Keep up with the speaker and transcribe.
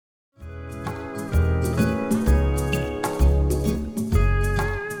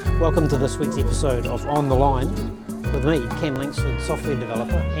Welcome to this week's episode of On the Line with me, Ken Langsford, software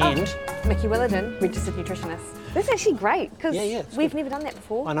developer, and Mickey Willardin, registered nutritionist. This is actually great because we've good. never done that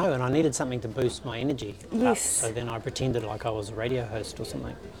before. I know, and I needed something to boost my energy. Yes. So then I pretended like I was a radio host or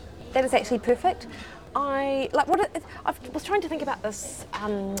something. That is actually perfect. I was trying to think about this,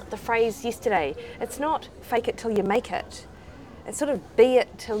 the phrase yesterday. It's not fake it till you make it. It's sort of be it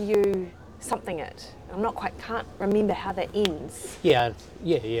till you something it. Can't remember how that ends. Yeah,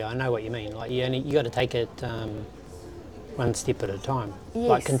 I know what you mean. Like you got to take it one step at a time. Yes.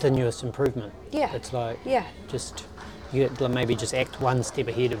 Like continuous improvement. Yeah. It's like just maybe just act one step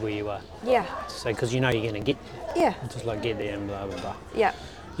ahead of where you are. Yeah. So because you know you're going to get just like get there and blah blah blah. Yeah.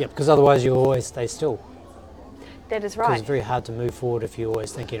 Yeah, because otherwise you always stay still. That is right. Because it's very hard to move forward if you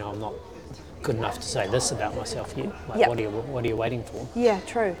always think, I'm not good enough to say this about myself yet. Like, what are you waiting for? Yeah,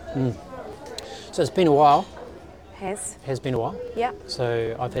 true. So it's been a while. Has been a while. Yeah.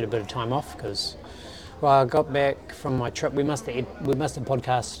 So I've had a bit of time off because, I got back from my trip. We must have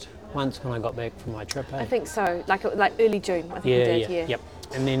podcast once when I got back from my trip. Eh? I think so. Like early June. I think we did. Yeah. Yep.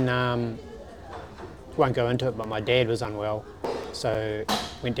 And then won't go into it, but my dad was unwell, so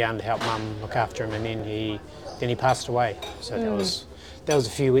went down to help Mum look after him, and then he passed away. So that was a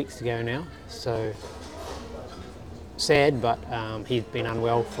few weeks ago now. So sad, but he'd been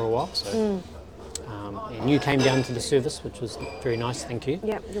unwell for a while. So. And you came down to the service, which was very nice, thank you.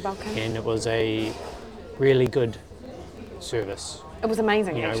 Yeah, you're welcome. And it was a really good service. It was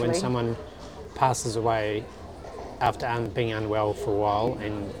amazing, actually. When someone passes away after being unwell for a while,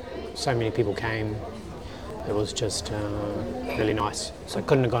 and so many people came, it was just really nice. So it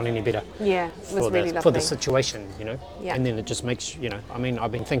couldn't have gone any better. Yeah, it was really lovely. For the situation, Yeah. And then it just makes,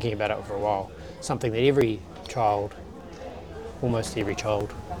 I've been thinking about it for a while. Something that almost every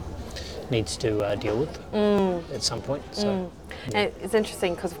child, needs to deal with at some point. So, And it's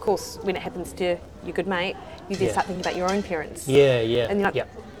interesting because, of course, when it happens to your good mate, you then start thinking about your own parents. Yeah. And you're like,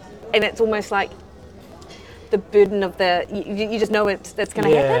 and it's almost like the burden of you just know that's going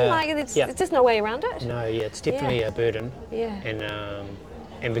to happen. Like it's just no way around it. No, it's definitely a burden. Yeah.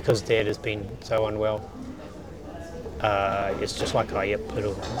 And because Dad has been so unwell, it's just like,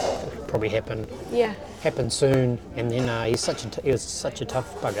 it'll probably happen. Yeah. Happen soon, and then he was such a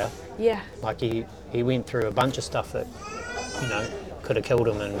tough bugger. Yeah. Like he went through a bunch of stuff that could have killed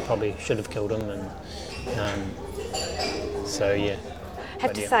him and probably should have killed him, and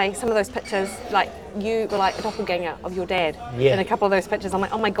Have to say, some of those pictures, like you were like a doppelganger of your dad. Yeah. In a couple of those pictures, I'm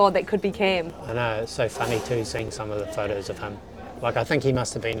like, oh my god, that could be Cam. I know, it's so funny too, seeing some of the photos of him. Like I think he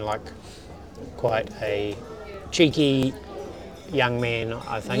must have been like quite a cheeky young man,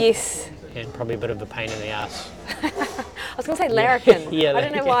 I think. Yes. And probably a bit of a pain in the ass. I was going to say larrikin. Yeah, I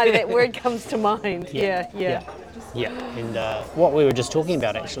don't know why that word comes to mind. Yeah. And what we were just talking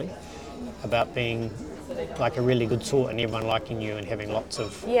about actually, about being like a really good sort and everyone liking you and having lots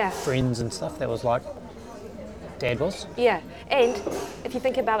of friends and stuff, that was like Dad was. Yeah, and if you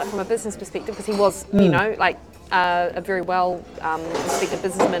think about it from a business perspective, because he was, a very well respected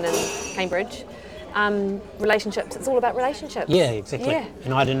businessman in Cambridge. Relationships. It's all about relationships. Yeah, exactly. Yeah.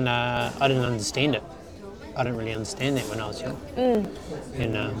 And I didn't understand it. I didn't really understand that when I was young.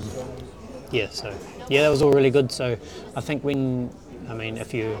 And that was all really good. So I think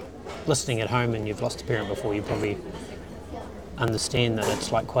if you're listening at home and you've lost a parent before, you probably understand that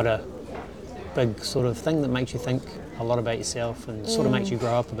it's like quite a big sort of thing that makes you think a lot about yourself and sort of makes you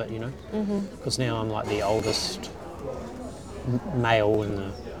grow up a bit, Because now I'm like the oldest male in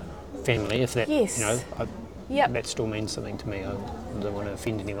the family, if that, that still means something to me. I don't want to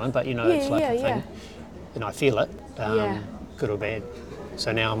offend anyone, but it's like a thing, and I feel it, good or bad.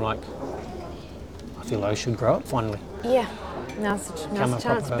 So now I'm like, I feel I should grow up finally. Yeah, now's a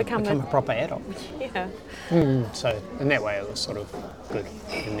chance to become a proper adult. Yeah. So in that way, it was sort of good,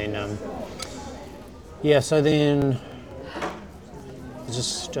 and then so then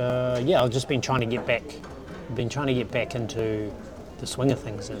just I've just been trying to get back. I've been trying to get back into the swing of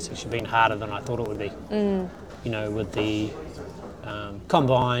things, and it's actually been harder than I thought it would be. With the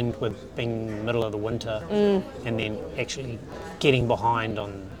combined with being in the middle of the winter, and then actually getting behind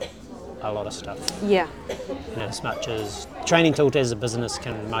on a lot of stuff. Yeah. As much as Training Tilt as a business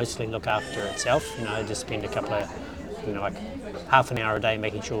can mostly look after itself, just spend a couple of, like half an hour a day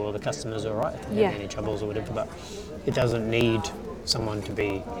making sure all the customers are all right, if they have any troubles or whatever, but it doesn't need someone to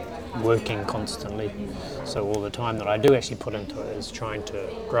be working constantly. So all the time that I do actually put into it is trying to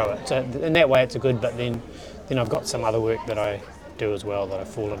grow it. So in that way it's a good, but then I've got some other work that I do as well that I've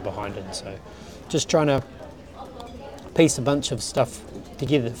fallen behind in. So just trying to piece a bunch of stuff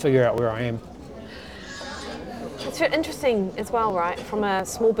together to figure out where I am. It's interesting as well, right? From a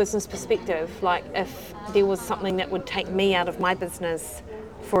small business perspective, like if there was something that would take me out of my business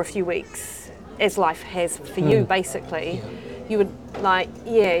for a few weeks, as life has for you, basically, you would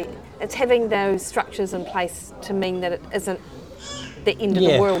it's having those structures in place to mean that it isn't the end of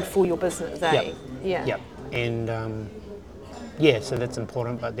the world for your business, eh? Yep. And so that's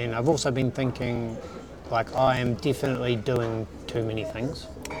important. But then I've also been thinking, like, I am definitely doing too many things.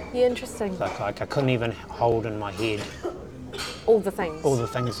 Yeah, interesting. Like I couldn't even hold in my head all the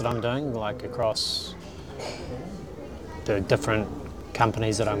things that I'm doing, like across the different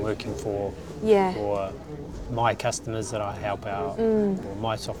companies that I'm working for, or my customers that I help out, or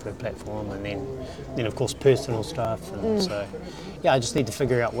my software platform, and then of course personal stuff. And so, I just need to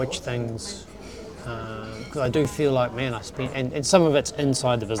figure out which things, because I do feel like, man, I spend, and some of it's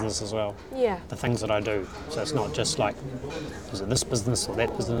inside the business as well. Yeah. The things that I do. So it's not just like, is it this business or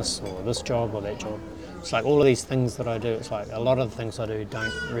that business or this job or that job? It's like all of these things that I do. It's like a lot of the things I do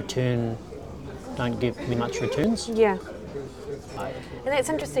don't give me much returns. Yeah. And that's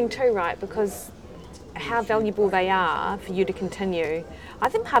interesting too, right? Because how valuable they are for you to continue. I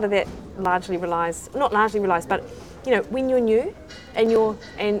think part of that not largely relies, but when you're new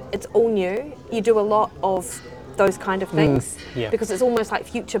and it's all new, you do a lot of those kind of things because it's almost like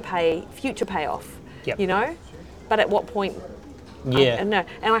future payoff. Yep. But at what point? Yeah. I don't know.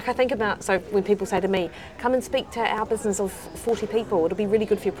 And like I think about, so when people say to me, come and speak to our business of 40 people, it'll be really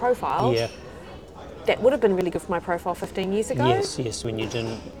good for your profile. Yeah. That would have been really good for my profile 15 years ago. Yes. When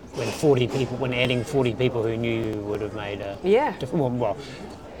adding 40 people who knew you would have made a different. Well,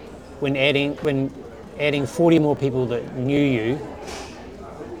 when adding 40 more people that knew you,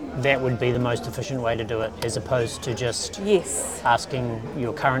 that would be the most efficient way to do it, as opposed to just asking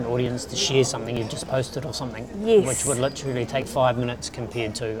your current audience to share something you've just posted or something, which would literally take 5 minutes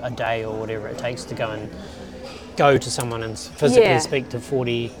compared to a day or whatever it takes to go to someone and physically speak to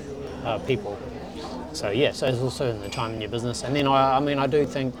 40 people. So it's also in the time in your business. And then I do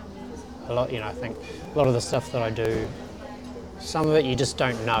think a lot, I think a lot of the stuff that I do, some of it you just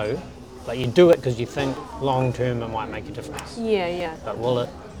don't know. Like you do it because you think long term it might make a difference. Yeah. But will it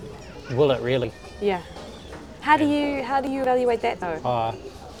really? Yeah. How do you evaluate that though?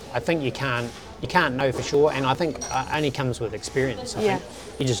 I think you can't know for sure, and I think it only comes with experience. I think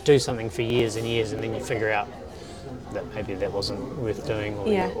you just do something for years and years, and then you figure out that maybe that wasn't worth doing,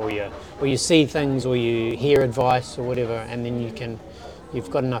 or you see things, or you hear advice or whatever, and then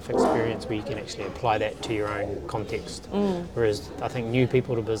you've got enough experience where you can actually apply that to your own context. Whereas I think new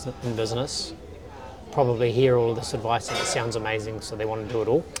people in business probably hear all of this advice and it sounds amazing, so they want to do it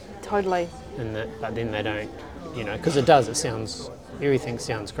all. Totally. But then they don't, because everything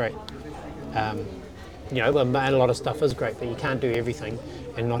sounds great. And a lot of stuff is great, but you can't do everything,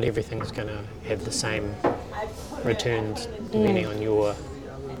 and not everything's going to have the same returns depending on your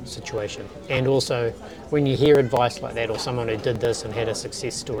situation. And also, when you hear advice like that, or someone who did this and had a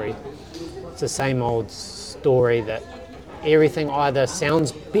success story, it's the same old story that everything either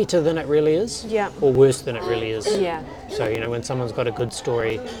sounds better than it really is, or worse than it really is. Yeah. So when someone's got a good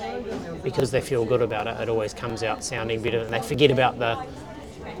story, because they feel good about it, it always comes out sounding better, and they forget about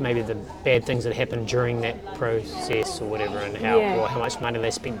maybe the bad things that happened during that process or whatever, and how much money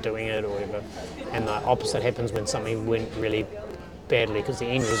they spent doing it or whatever. And the opposite happens when something went really badly, because the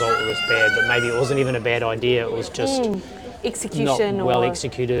end result was bad, but maybe it wasn't even a bad idea, it was just execution not well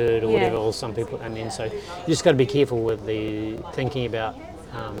executed or whatever, or some people. And then so you just got to be careful with the thinking about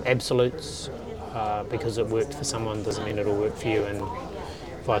absolutes, because it worked for someone doesn't mean it'll work for you, and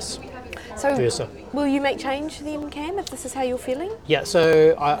vice versa. Will you make change then, Cam, if this is how you're feeling? Yeah,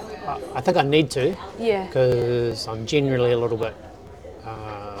 so I think I need to, because I'm generally a little bit,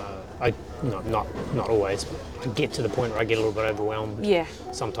 not always, but I get to the point where I get a little bit overwhelmed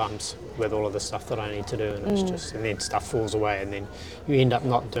sometimes with all of the stuff that I need to do, and it's just, and then stuff falls away, and then you end up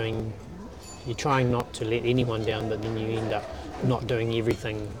you're trying not to let anyone down, but then you end up not doing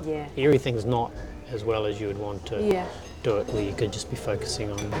everything. Everything's not as well as you would want to do it, where you could just be focusing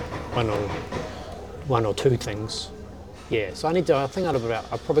on one or two things. So I think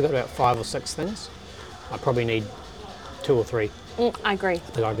I've probably got about 5 or 6 things. I probably need 2 or 3. I agree. I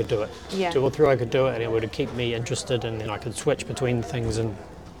think I could do it. 2 or 3 I could do it, and it would keep me interested, and then I could switch between things and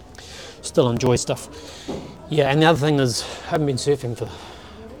still enjoy stuff. And the other thing is, I haven't been surfing for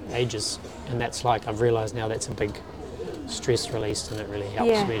ages, and that's like, I've realised now that's a big stress release, and it really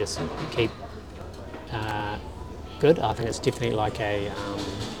helps me to keep good. I think it's definitely like a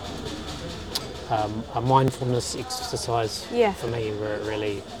mindfulness exercise for me, where it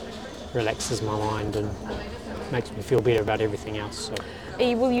really relaxes my mind, and makes me feel better about everything else. So.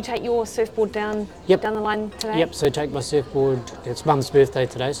 Will you take your surfboard down Yep. down the line today? Yep, so take my surfboard. It's Mum's birthday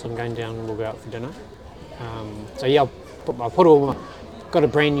today, so I'm going down and we'll go out for dinner. So yeah, got a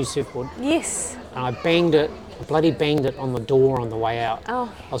brand new surfboard. Yes. And I bloody banged it on the door on the way out.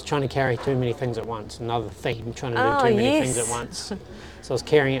 Oh. I was trying to carry too many things at once. Another theme, trying to do too many yes. things at once. So I was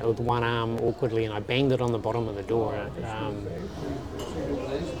carrying it with one arm awkwardly, and I banged it on the bottom of the door.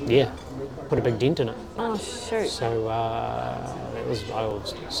 Put a big dent in it. Oh shoot. So I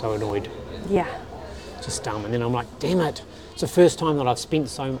was so annoyed. Yeah. Just dumb. And then I'm like, damn it! It's the first time that I've spent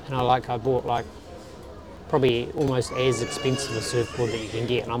so, and I bought like probably almost as expensive a surfboard that you can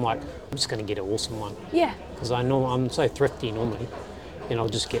get, and I'm like, I'm just going to get an awesome one. Yeah. Because I'm so thrifty normally, and I'll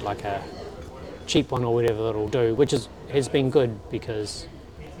just get like a cheap one or whatever that'll do, which has been good, because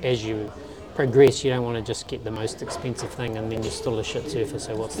as you progress, you don't want to just get the most expensive thing and then you're still a shit surfer.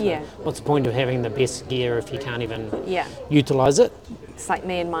 So what's the point of having the best gear if you can't even utilise it? It's like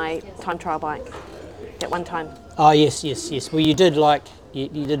me and my time trial bike at one time. Oh yes. Well, you did you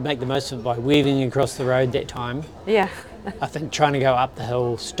did make the most of it by weaving across the road that time. Yeah. I think trying to go up the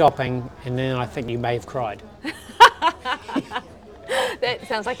hill, stopping, and then I think you may have cried. That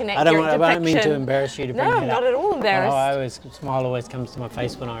sounds like an I accurate depiction. don't mean to embarrass you to bring No, it up. not at all embarrassed. Smile always comes to my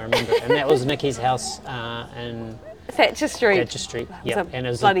face when I remember it. And that was Nikki's house in Thatcher Street. Thatcher Street. Yep. And it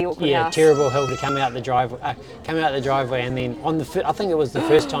was bloody awkward house. Terrible hill to come out the driveway. And then I think it was the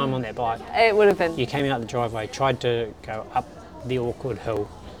first time on that bike. It would have been. You came out the driveway, tried to go up the awkward hill,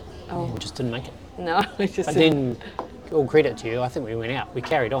 and just didn't make it. No, it just. But then, all credit to you, I think we went out. We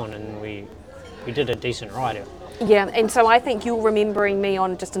carried on and we did a decent ride. Yeah, and so I think you're remembering me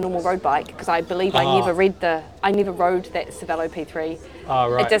on just a normal road bike, because I believe I never rode that Cervelo P3.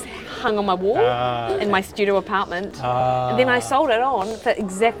 Oh, right. It just hung on my wall in my studio apartment, and then I sold it on for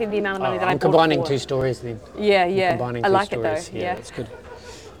exactly the amount of money that I bought it for. I'm combining two stories then. Yeah. Combining I two like stories. it though. Yeah,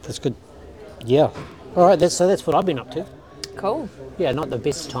 that's good. Yeah. All right. That's what I've been up to. Cool. Yeah, not the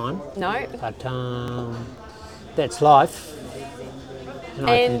best time. No. But that's life. And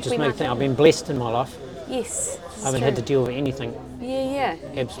I can just I've been blessed in my life. Yes. I haven't had to deal with anything. Yeah.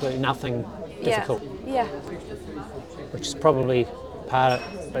 Absolutely nothing difficult. Yeah. Which is probably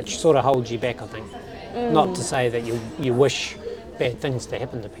which sort of holds you back, I think. Not to say that you wish bad things to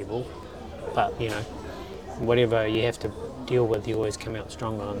happen to people, but whatever you have to deal with, you always come out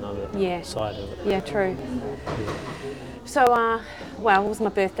stronger on the other side of it. Yeah, true. Yeah. So, it was my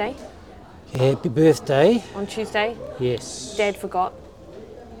birthday. Happy birthday. On Tuesday. Yes. Dad forgot.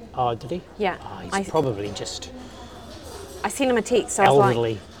 Oh, did he? Yeah. Oh, he's probably just I sent him a text. So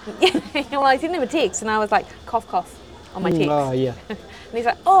elderly. I was like, I sent him a text and I was like, cough on my text. Oh, yeah. And he's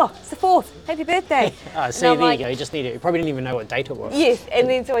like, oh, it's the 4th. Happy birthday. There you go. You just need it. You probably didn't even know what date it was. Yes. And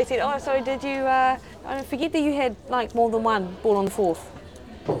then so I said, oh, so did you, I forget that you had like more than one born on the 4th.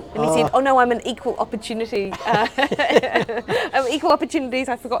 And he said, oh no, I'm an equal opportunity. I'm equal opportunities.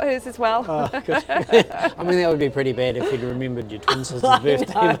 I forgot hers as well. Oh, good. I mean, that would be pretty bad if you'd remembered your twin sister's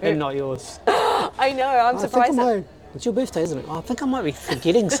birthday, but not yours. I know, I'm surprised. It's your birthday, isn't it? I think I might be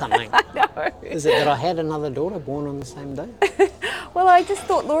forgetting something. I know. Is it that I had another daughter born on the same day? Well, I just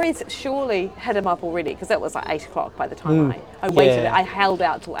thought Laurie's surely hit him up already, because it was like 8 o'clock by the time I waited. I held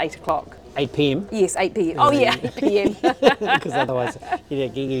out till 8 o'clock. 8 p.m? Yes, 8 p.m. Oh yeah, 8 p.m. Because otherwise you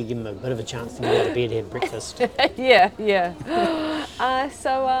give him a bit of a chance to get out of bed and have breakfast. Yeah.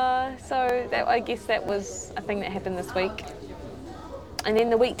 So that, I guess that was a thing that happened this week. And then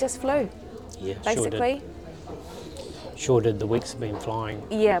the week just flew. Yeah, basically. Sure did. The weeks have been flying.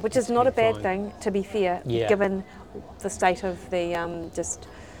 Yeah, which is not a bad thing, to be fair, given the state of the just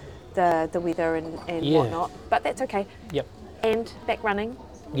the weather and whatnot. But that's okay. Yep. And back running.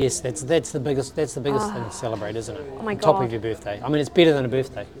 Yes, that's the biggest thing to celebrate, isn't it? Oh my God. God. Top of your birthday. I mean, it's better than a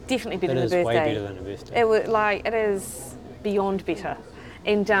birthday. Definitely better than a birthday. It is way better than a birthday. It is beyond better.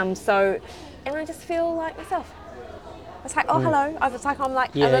 And and I just feel like myself. It's like, oh, hello. I'm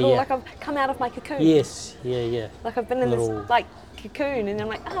like like I've come out of my cocoon. Yes, yeah. Like I've been in this like cocoon, and I'm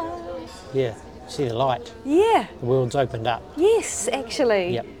like, oh. Yeah, see the light. Yeah. The world's opened up. Yes,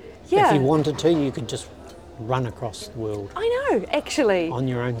 actually. Yep. Yeah. If you wanted to, you could just run across the world. I know, actually. On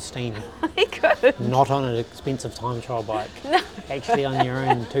your own steam. I could. Not on an expensive time trial bike. No. Actually on your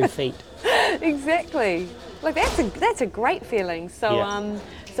own 2 feet. Exactly. Like that's a great feeling. So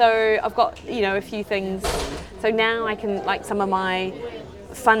so I've got, a few things. So now I can, like, some of my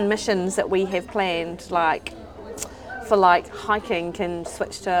fun missions that we have planned, like for hiking, can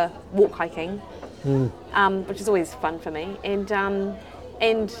switch to walk hiking, which is always fun for me. And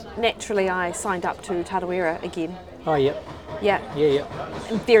naturally I signed up to Tarawera again. Oh, yep. Yeah, Yeah.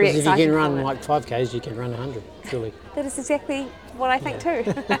 I'm very Because if you excited can for run it. like 5Ks, you can run 100, surely, That is exactly what I think too.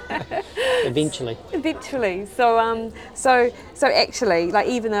 eventually. Eventually, so actually, like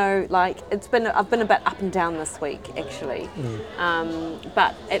even though like I've been a bit up and down this week actually,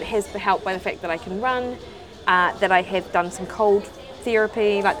 but it has been helped by the fact that I can run, that I have done some cold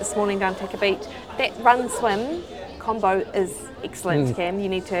therapy like this morning down Take a Beat. That run swim combo is excellent, Cam. You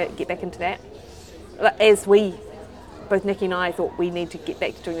need to get back into that. As both Nikki and I thought we need to get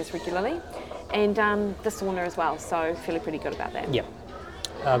back to doing this regularly, and the sauna as well. So feeling pretty good about that. Yep.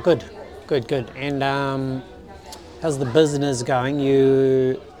 Good. And how's the business going?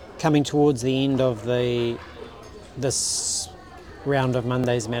 You coming towards the end of this round of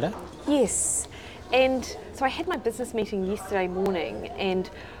Mondays Matter? Yes, and so I had my business meeting yesterday morning, and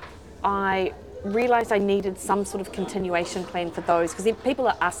I realised I needed some sort of continuation plan for those because people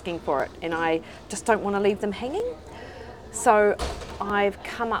are asking for it, and I just don't want to leave them hanging. So I've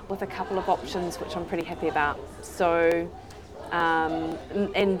come up with a couple of options which I'm pretty happy about. So,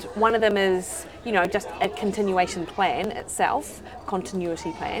 and one of them is, just a continuation plan itself,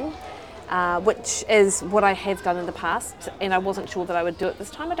 continuity plan, which is what I have done in the past, and I wasn't sure that I would do it this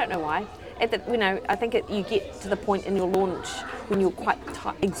time. I don't know why. I think you get to the point in your launch when you're quite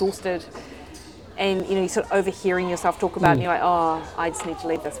exhausted, and you sort of overhearing yourself talk about it, and you're like, oh, I just need to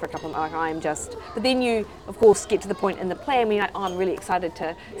leave this for a couple of months. But then you, of course, get to the point in the plan where you're like, oh, I'm really excited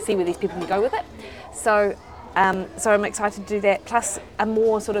to see where these people can go with it. So I'm excited to do that, plus a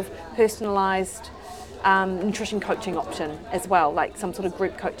more sort of personalised nutrition coaching option as well, like some sort of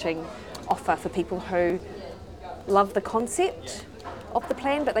group coaching offer for people who love the concept of the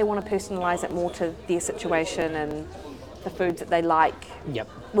plan, but they want to personalise it more to their situation and the foods that they like. Yep.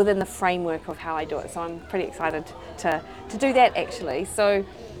 Within the framework of how I do it. So I'm pretty excited to do that actually. So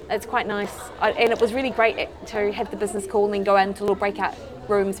it's quite nice. And it was really great to have the business call and then go into little breakout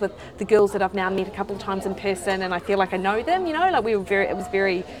rooms with the girls that I've now met a couple of times in person, and I feel like I know them, like it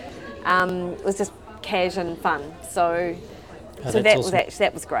was just cash and fun. So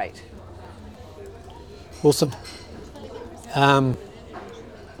that was great. Awesome. All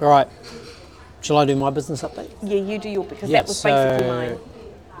right. Shall I do my business update? Yeah, you do your, because that was basically mine.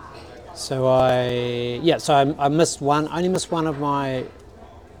 So I missed one. I only missed one of my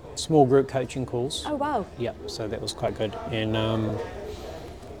small group coaching calls. Oh wow. Yep. So that was quite good. And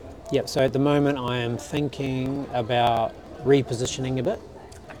so at the moment I am thinking about repositioning a bit.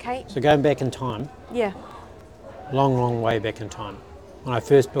 Okay. So going back in time. Yeah. Long way back in time. When I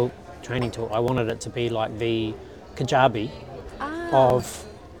first built Training Talk, I wanted it to be like the Kajabi of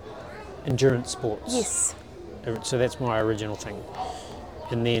endurance sports. Yes. So that's my original thing.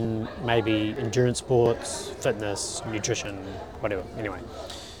 And then maybe endurance sports, fitness, nutrition, whatever. Anyway.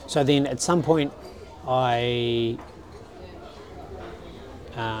 So then at some point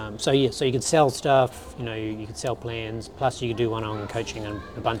so you could sell stuff, you could sell plans, plus you could do one-on-one coaching and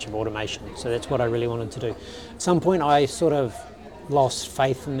a bunch of automation. So that's what I really wanted to do. At some point I sort of lost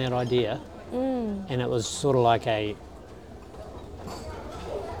faith in that idea, and it was sort of like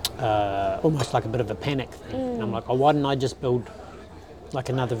almost like a bit of a panic thing. And I'm like, why didn't I just build like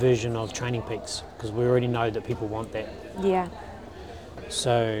another version of Training Peaks? Because we already know that people want that. Yeah.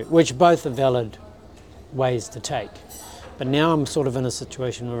 So, which both are valid ways to take. But now I'm sort of in a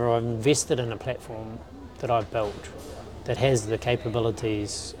situation where I've invested in a platform that I've built that has the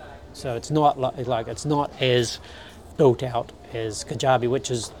capabilities. So it's not like it's not as built out as Kajabi, which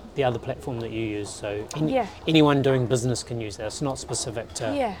is the other platform that you use. So anyone doing business can use that. It's not specific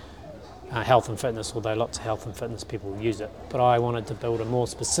to health and fitness, although lots of health and fitness people use it. But I wanted to build a more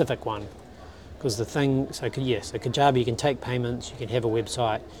specific one, because so Kajabi, you can take payments, you can have a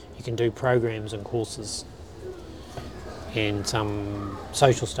website, you can do programs and courses, and some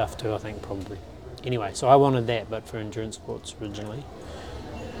social stuff too, I think, probably. Anyway, so I wanted that, but for endurance sports originally.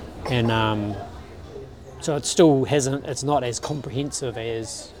 And so it still it's not as comprehensive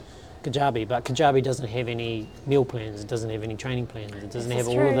as Kajabi, but Kajabi doesn't have any meal plans, it doesn't have any training plans, it doesn't have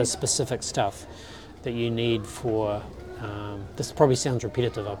all of the specific stuff that you need for, this probably sounds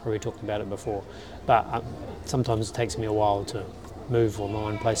repetitive, I've probably talked about it before, but sometimes it takes me a while to move from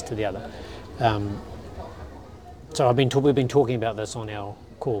one place to the other. So we've been talking about this on our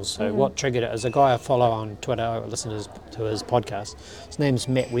calls. So what triggered it is a guy I follow on Twitter, I listen to his podcast. His name's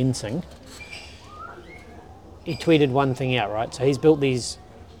Matt Wensing. He tweeted one thing out, right? So he's built these,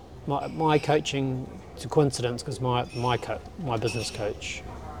 my coaching, it's a coincidence because my business coach,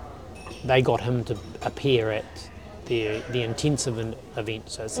 they got him to appear at the intensive event.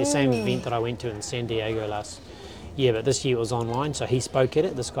 So it's the same event that I went to in San Diego last year, but this year it was online. So he spoke at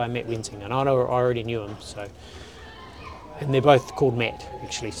it, this guy Matt Wensing, and I already knew him. So and they're both called Matt,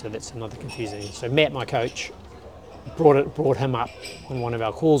 actually, so that's another confusing. So Matt, my coach, brought him up on one of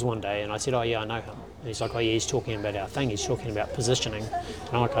our calls one day, and I said, oh yeah, I know him. And he's like, oh yeah, he's talking about our thing, he's talking about positioning.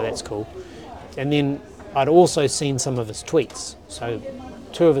 And I'm like, oh, that's cool. And then I'd also seen some of his tweets. So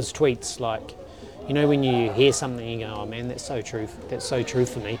 2 of his tweets, like, you know, when you hear something, you go, oh man, that's so true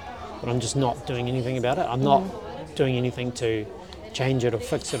for me, but I'm just not doing anything about it. I'm not doing anything to change it or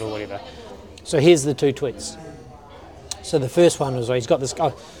fix it or whatever. So here's the 2 tweets. So the first one was, he's got this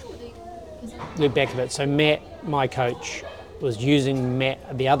guy, look back a bit. So Matt, my coach, was using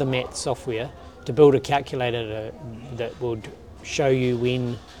the other Matt software to build a calculator that would show you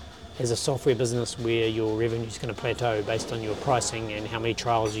when, as a software business, where your revenue is going to plateau based on your pricing and how many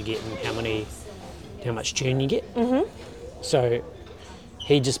trials you get and how much churn you get. So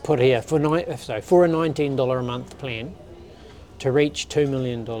he just put here, for a $19 a month plan, to reach $2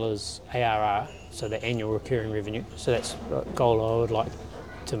 million ARR, so the annual recurring revenue, so that's a goal I would like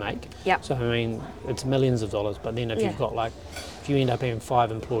to make. Yep. So I mean, it's millions of dollars, but then if you've got if you end up having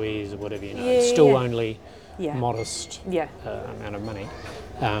 5 employees or whatever, it's still only modest amount of money.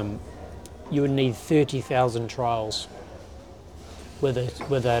 You would need 30,000 trials with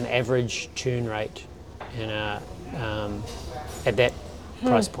an average churn rate at that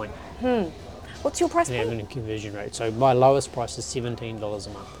price point. What's your price point? And a conversion rate. So my lowest price is $17 a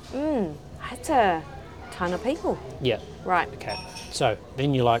month. That's a ton of people. Yeah. Right. Okay. So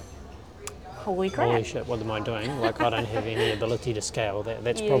then you're like, Holy crap. holy shit, what am I doing? Like, I don't have any ability to scale.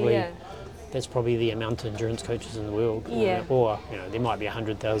 That's probably the amount of endurance coaches in the world. Yeah. Or there might be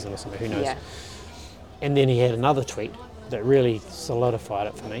 100,000 or something, who knows. Yeah. And then he had another tweet that really solidified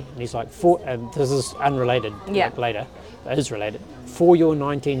it for me. And he's like, this is unrelated, later, but is related. For your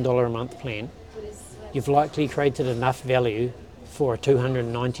 $19 a month plan, you've likely created enough value for a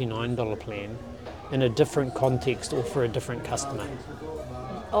 $299 plan in a different context or for a different customer.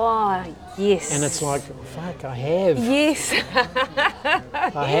 Oh, yes. And it's like, fuck, I have. Yes.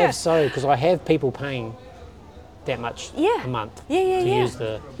 I have because I have people paying that much a month to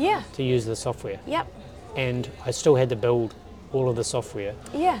use the software. Yep. And I still had to build all of the software.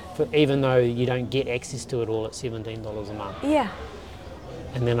 Yeah. Even though you don't get access to it all at $17 a month. Yeah.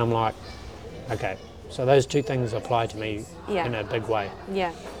 And then I'm like, okay, so those 2 things apply to me in a big way.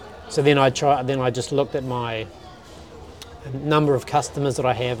 Yeah. So then I just looked at my number of customers that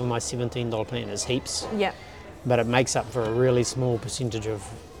I have on my $17 plan is heaps. Yeah. But it makes up for a really small percentage of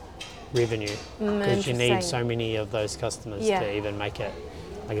revenue because you need so many of those customers to even make it.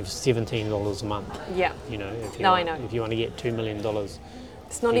 Like if it's $17 a month. Yeah. I know. If you want to get $2 million.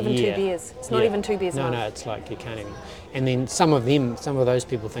 It's not even 2 beers. It's not even 2 beers a month. No, it's like you can't even. And then some of those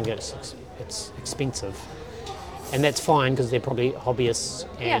people think it's expensive. And that's fine because they're probably hobbyists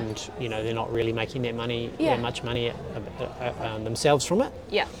and they're not really making that much money themselves from it.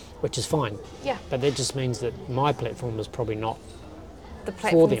 Yeah. Which is fine. Yeah. But that just means that my platform is probably not the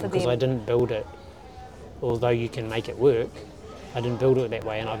platform for them because I didn't build it. Although you can make it work, I didn't build it that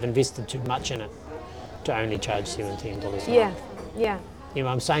way, and I've invested too much in it to only charge $17 a month. Yeah.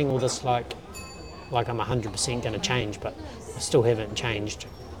 I'm saying all this like I'm 100% going to change, but I still haven't changed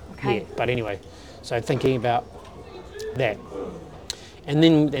yet. But anyway, so thinking about that, and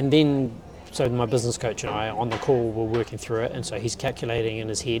then so my business coach and I on the call were working through it, and so he's calculating in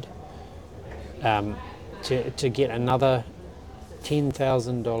his head to get another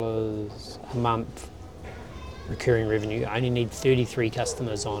 $10,000 a month recurring revenue. I only need 33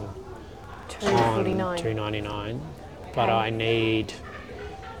 customers on $299, but I need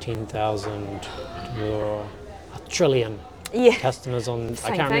 10,000 or a trillion customers on.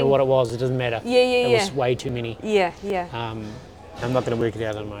 I can't remember what it was. It doesn't matter. It was way too many. I'm not going to work it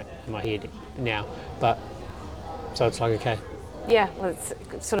out in my head now, but so it's like okay. Yeah, well, it's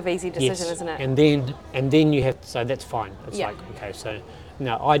sort of easy decision, isn't it? And then you have so that's fine. It's like okay, so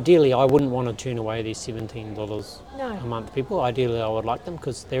now ideally I wouldn't want to turn away these $17 a month people. Ideally I would like them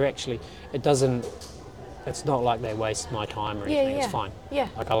because they're actually it's not like they waste my time or anything. It's fine. Yeah.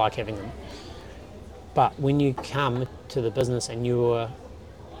 Like I like having them. But when you come to the business and you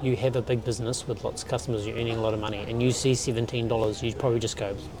have a big business with lots of customers, you're earning a lot of money, and you see $17, you probably just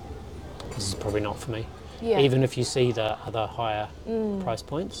go, this is probably not for me. Yeah. Even if you see the other higher price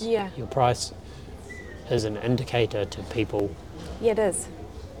points, your price is an indicator to people it is.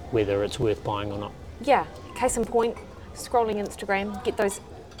 Whether it's worth buying or not. Yeah, case in point, scrolling Instagram, get those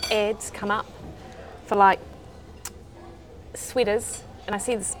ads come up for like sweaters, and I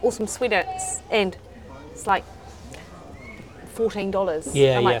see this awesome sweater and it's like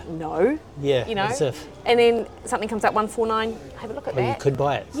 $14. I'm like, no. Yeah. And then something comes up $149. Have a look at that. You could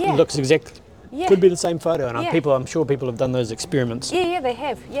buy it. Yeah. It looks Yeah. Could be the same photo, and Yeah. I'm sure people have done those experiments. Yeah, they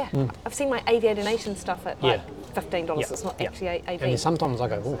have. Yeah, I've seen my Aviator Nation stuff at like $15. Yeah. It's not Yeah. actually AV. And then sometimes I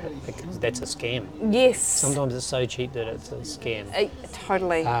go, oh, that's a scam. Yes. Sometimes it's so cheap that it's a scam.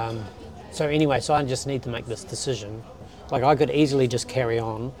 Totally. So anyway, so I just need to make this decision. Like I could easily just carry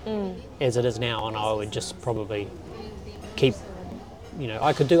on as it is now, and I would just probably keep,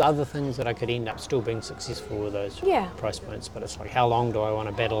 I could do other things that I could end up still being successful with those price points, but it's like how long do I want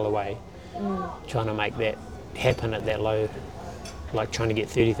to battle away trying to make that happen at that low, like trying to get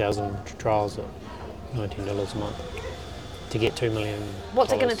 30,000 trials at $19 a month to get 2 million.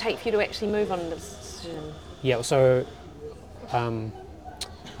 What's it going to take for you to actually move on this decision? Yeah, so I've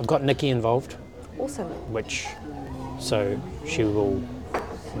got Nikki involved, Awesome. so she will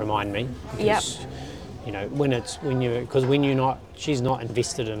remind me because she's not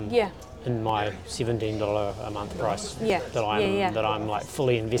invested in my $17 a month price that I'm like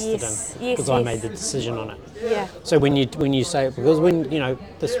fully invested in because I made the decision on it. Yeah. So when you say it, because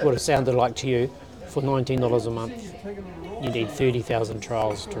this would have sounded like to you, for $19 a month you need 30,000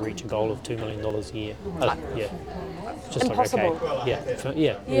 trials to reach a goal of $2 million a year. Just impossible. Like,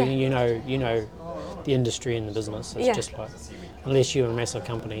 okay. You know the industry and the business. It's just like, unless you're a massive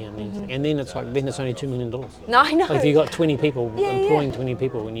company and then it's only $2 million. No, I know. Like if you've got 20 people, employing 20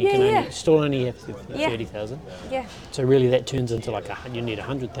 people, and you can only have 30,000. Yeah. So really that turns into like you need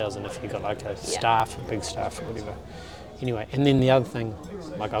 100,000 if you've got like a big staff or whatever. Anyway, and then the other thing,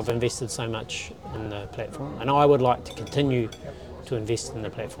 like I've invested so much in the platform, and I would like to continue to invest in the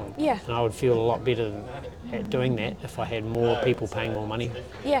platform. Yeah. And I would feel a lot better at doing that if I had more people paying more money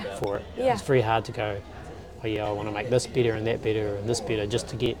for it. Yeah. It's very hard to go, oh yeah, I want to make this better and that better and this better just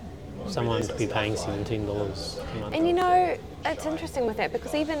to get someone to be paying $17 a month. And it's interesting with that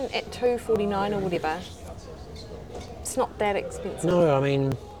because even at $2.49 or whatever, it's not that expensive.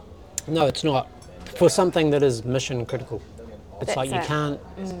 No, it's not. For something that is mission critical. It's like you can't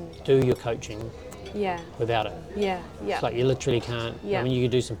do your coaching without it. Yeah. It's like you literally can't. Yeah. I mean, you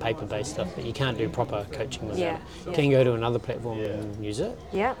can do some paper-based stuff, but you can't do proper coaching without it. You Yeah. can go to another platform and use it.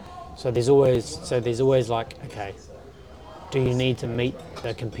 Yeah. So there's always like, okay, do you need to meet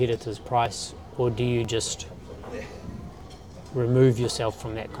the competitor's price, or do you just remove yourself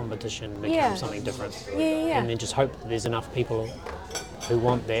from that competition and become something different? Yeah. And then just hope that there's enough people who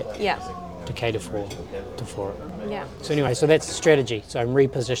want that to cater for it. Yeah. So anyway, so that's the strategy. So I'm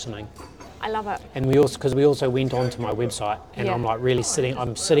repositioning. I love it. And we also went onto my website, and I'm like really sitting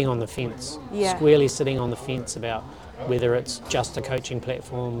on the fence, squarely sitting on the fence about whether it's just a coaching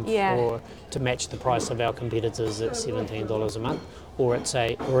platform or to match the price of our competitors at $17 a month, or it's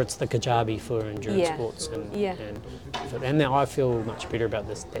the Kajabi for endurance sports, and now I feel much better about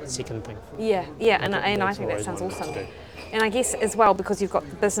that second thing. And I think that sounds awesome. And I guess as well, because you've got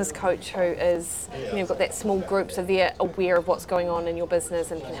the business coach who is, you've got that small group, so they're aware of what's going on in your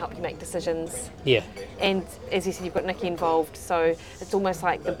business and can help you make decisions. Yeah. And as you said, you've got Nikki involved, so it's almost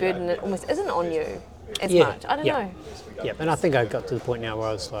like the burden almost isn't on you as much. I don't know. Yeah, and I think I got to the point now where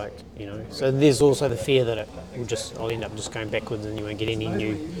I was like, so there's also the fear that I'll end up just going backwards and you won't get any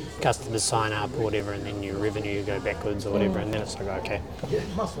new customers sign up or whatever, and then your revenue go backwards or whatever, and then it's like, okay,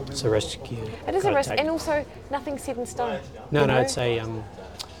 it's a risk. It is a risk, and also nothing's set in stone. No, it's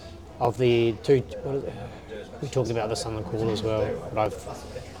of the two, we talked about this on the call as well, but I've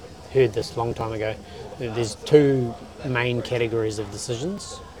heard this a long time ago. There's two main categories of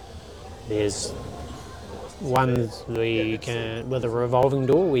decisions. There's one where you can, with a revolving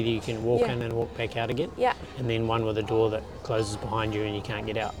door, where you can walk in and walk back out again. Yeah. And then one with a door that closes behind you and you can't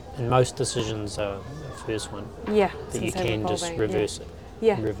get out. And most decisions are the first one. Yeah. That you can just reverse it.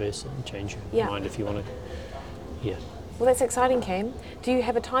 Yeah. Reverse it and change your mind if you want to. Yeah. Well, that's exciting, Cam. Do you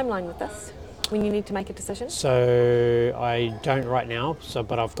have a timeline with this when you need to make a decision? So I don't right now.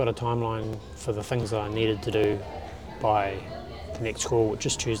 But I've got a timeline for the things that I needed to do by the next call, which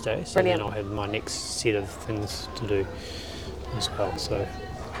is Tuesday. So then I'll have my next set of things to do as well. So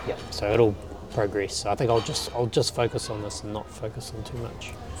so it'll progress. I think I'll just focus on this and not focus on too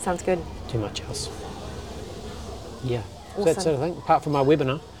much. Sounds good. Too much else. Yeah. Awesome. So that's it, I think. Apart from my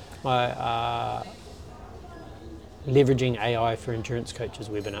webinar, my leveraging AI for endurance coaches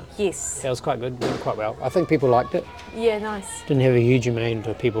webinar. Yes. That was quite good. Went quite well. I think people liked it. Yeah, nice. Didn't have a huge amount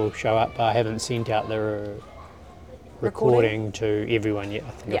of people show up. I haven't sent out the recording to everyone yet. I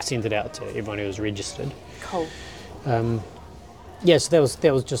think I've sent it out to everyone who was registered. Cool. So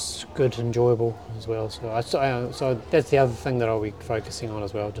that was just good, enjoyable as well. So that's the other thing that I'll be focusing on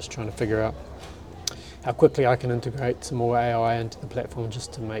as well. Just trying to figure out how quickly I can integrate some more AI into the platform,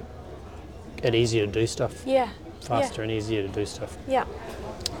 just to make it easier to do stuff. Yeah. Faster and easier to do stuff. Yeah.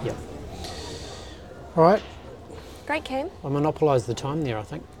 Yeah. All right, Great, Cam. I monopolised the time there, I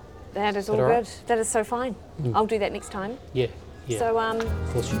think. That is all all good. right? That is so fine. I'll do that next time. Yeah, yeah. So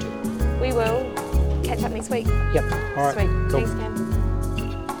of course you do. we will catch up next week. Yep. All right. Sweet. Cool. Thanks, Cam.